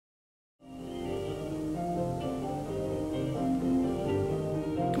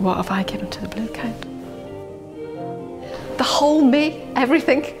what have I given to the Bluecoat? The whole me,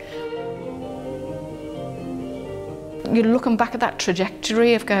 everything. You're looking back at that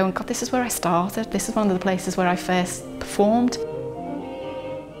trajectory of going, God, this is where I started. This is one of the places where I first performed.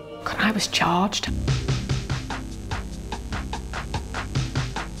 God, I was charged.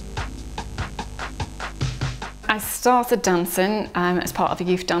 I started dancing as part of a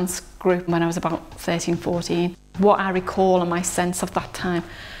youth dance group when I was about 13, 14. What I recall and my sense of that time,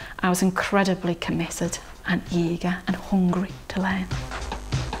 I was incredibly committed and eager and hungry to learn.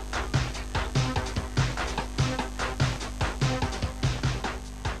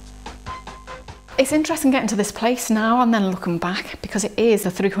 It's interesting getting to this place now and then looking back, because it is the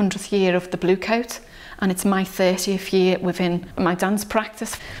 300th year of the Bluecoat and it's my 30th year within my dance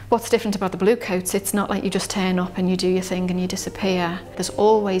practice. What's different about the Bluecoats, it's not like you just turn up and you do your thing and you disappear. There's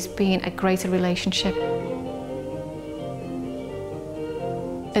always been a greater relationship.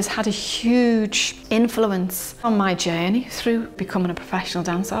 It's had a huge influence on my journey through becoming a professional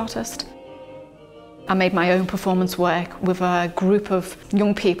dance artist. I made my own performance work with a group of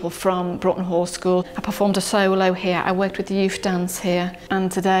young people from Broughton Hall School. I performed a solo here, I worked with the youth dance here,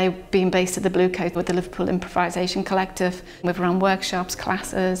 and today being based at the Bluecoat with the Liverpool Improvisation Collective. We've run workshops,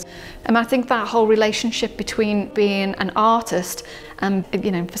 classes, and I think that whole relationship between being an artist and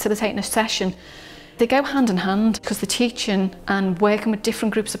facilitating a session, they go hand in hand, because the teaching and working with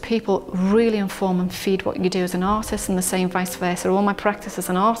different groups of people really inform and feed what you do as an artist, and the same vice versa. All my practice as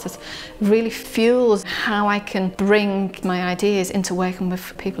an artist really fuels how I can bring my ideas into working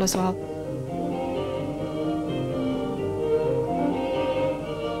with people as well.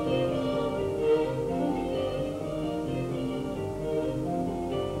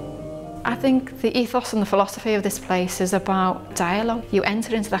 I think the ethos and the philosophy of this place is about dialogue. You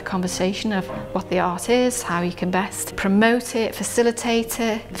enter into that conversation of what the art is, how you can best promote it, facilitate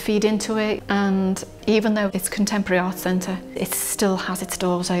it, feed into it, and even though it's contemporary art centre, it still has its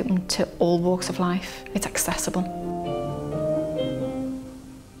doors open to all walks of life. It's accessible.